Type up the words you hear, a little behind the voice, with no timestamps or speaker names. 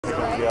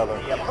the other.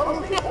 The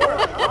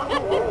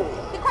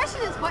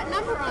question is, what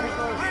number on the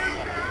board?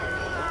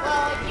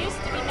 Well, it used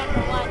to be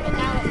number 1, but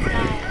now it's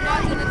not. Now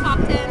it's in the top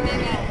 10,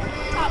 maybe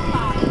Top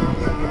 5.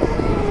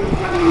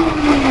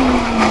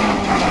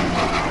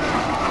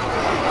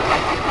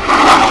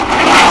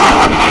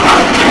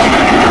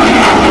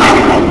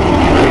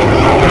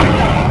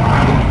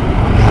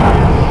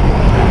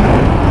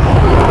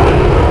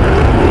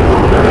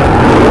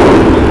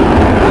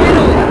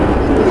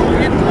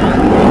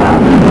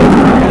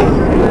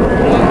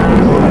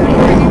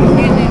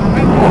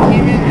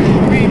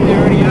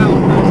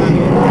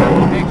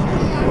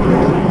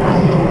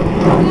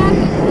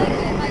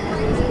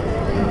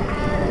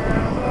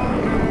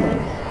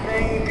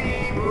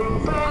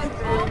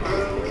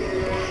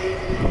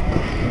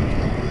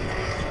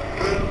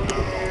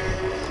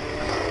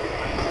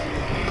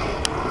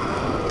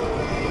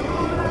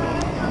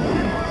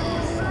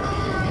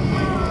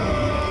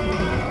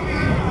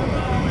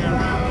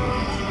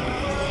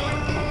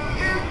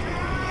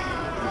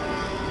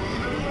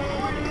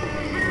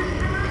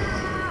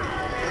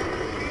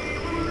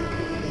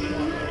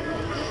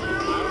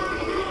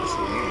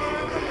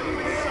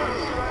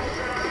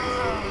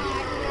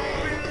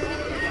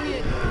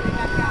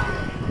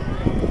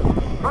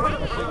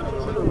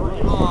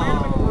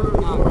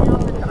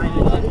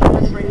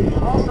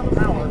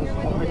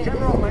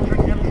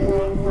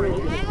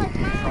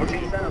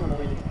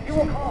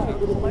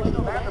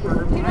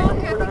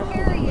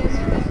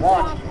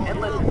 Watch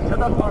and listen to the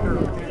thunder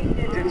of the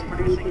engines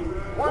producing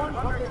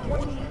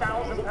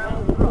 120,000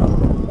 pounds of thrust,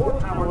 more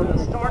power than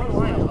the starting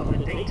lineup of the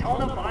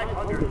Daytona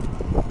 500.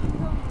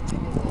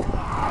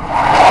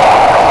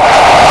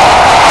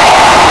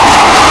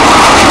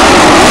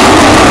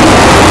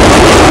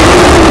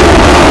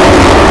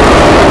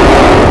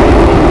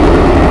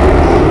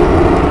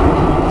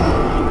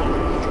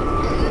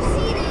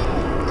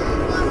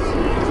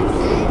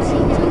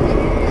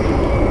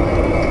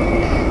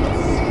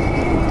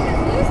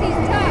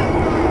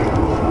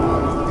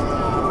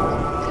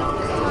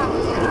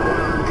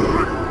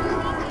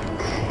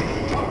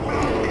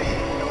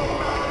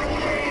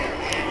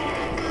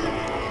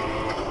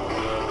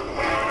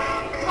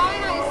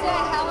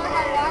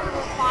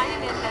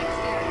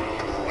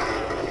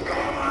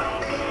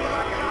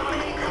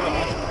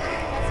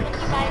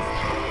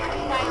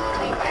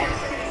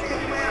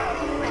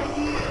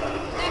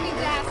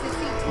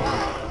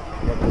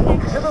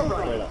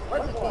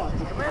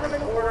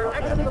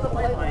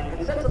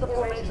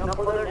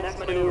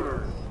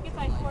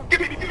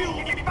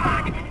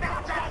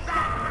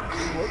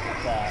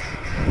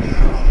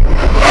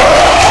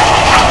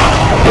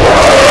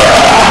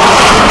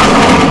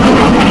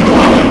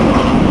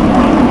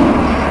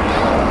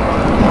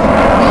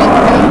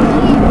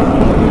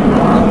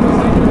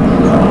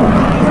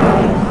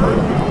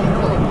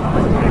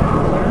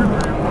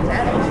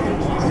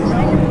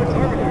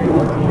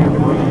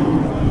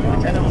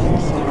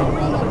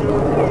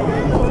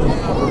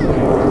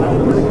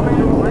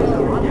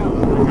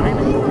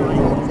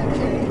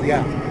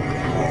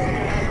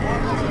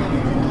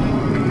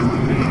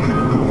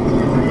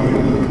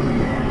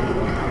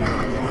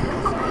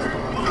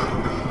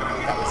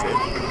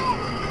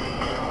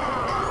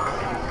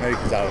 Maybe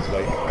because I was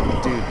waiting.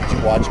 Dude, did you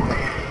watch me?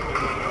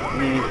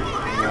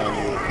 No.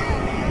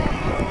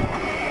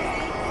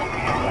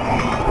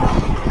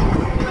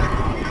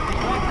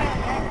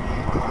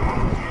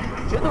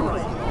 To the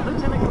right,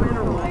 Lieutenant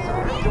Commander Wilson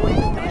has joined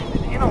the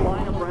Diamond in a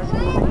line of rest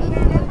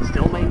formation.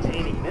 Still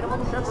maintaining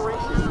minimum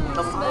separation,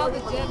 the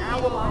pilots must now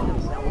align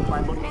themselves by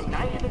looking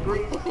 90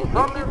 degrees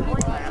from their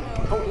flight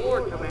path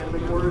toward Command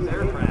and Quarters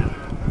aircraft.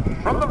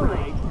 From the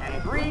right,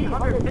 at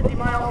 350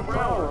 miles per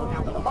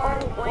hour, the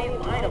 5-plane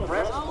line of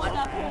rest flight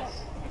pass.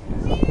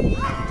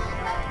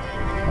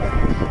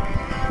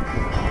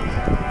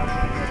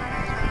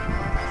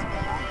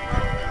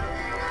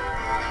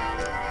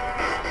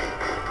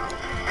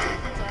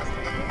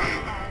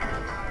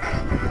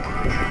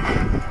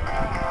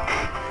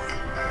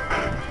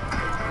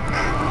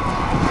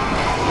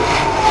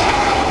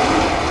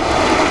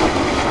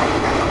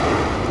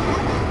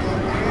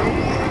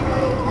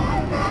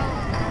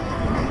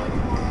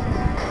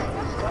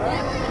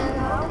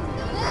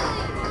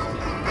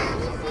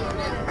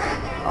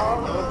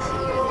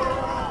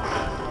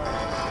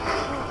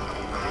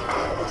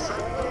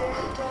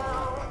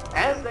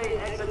 As they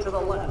exit to the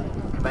left,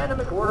 Command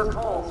and Quarter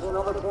calls for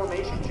another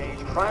formation change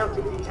prior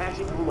to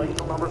detaching from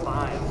Angel number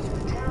 5.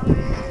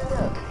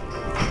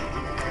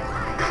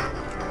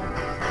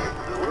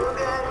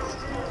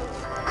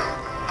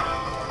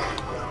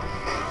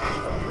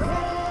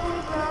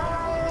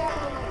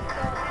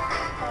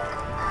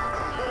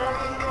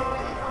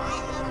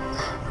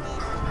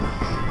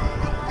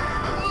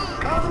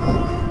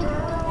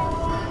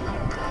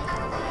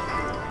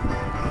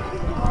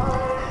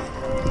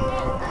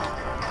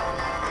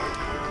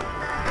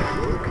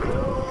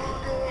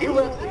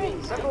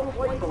 Several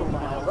flight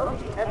profiles of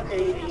the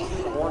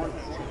FA-18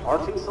 Hornets. Our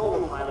two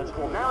solo pilots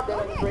will now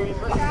demonstrate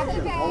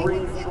precision over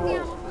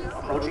controls.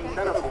 Approaching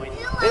center point,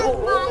 they will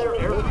roll their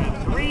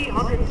aircraft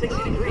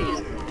 360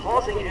 degrees,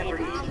 pausing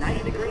after each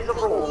 90 degree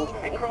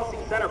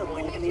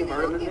in the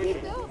averted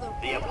position.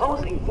 The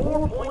opposing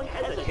 4-point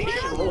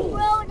hesitation rule.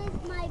 Road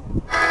is my...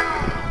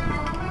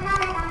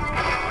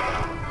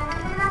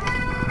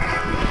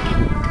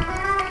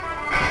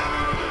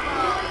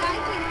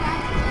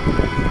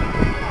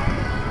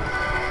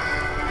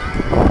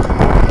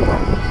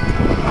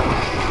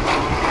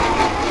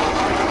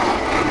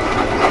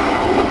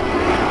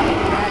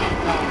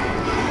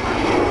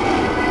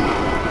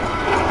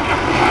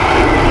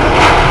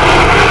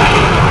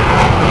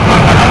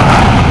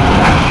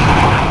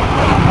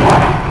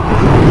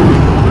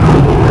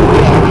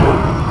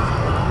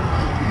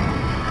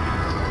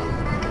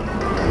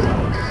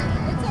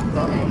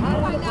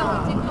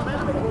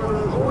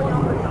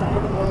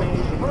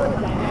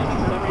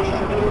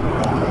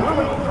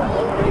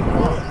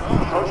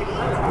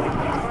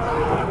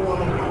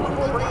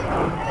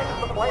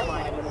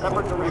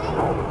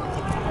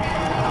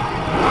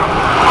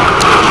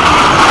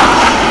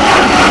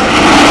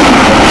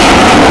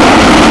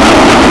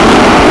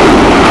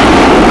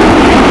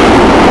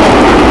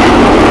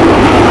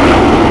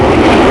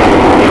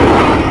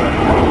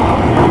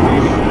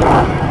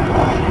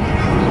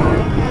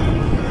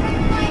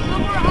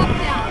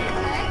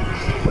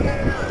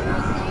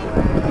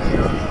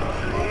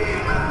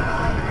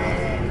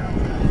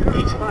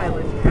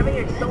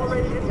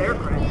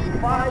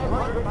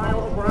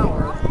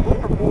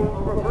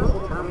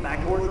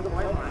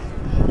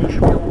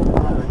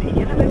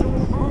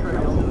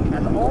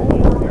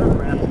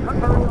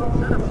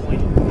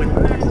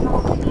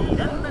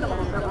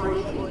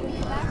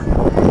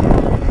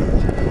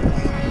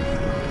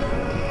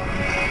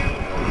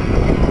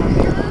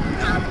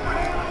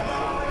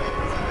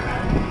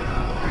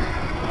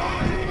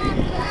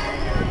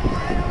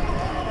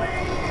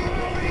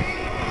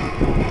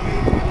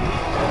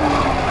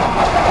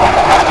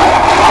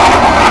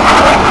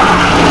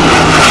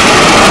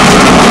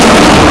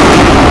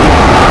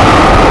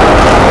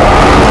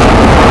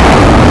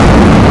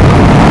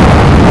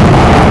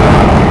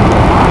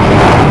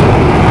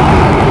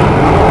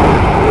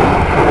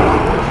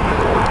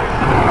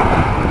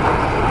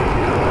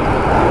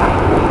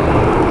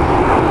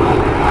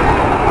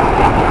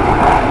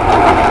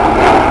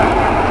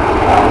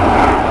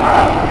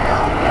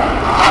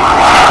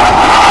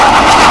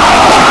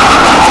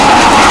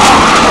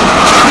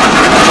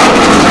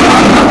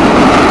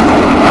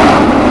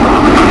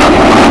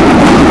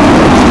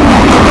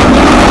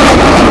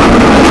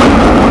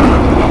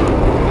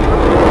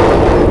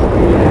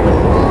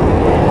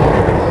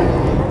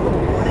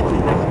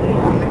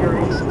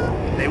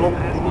 They will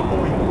pass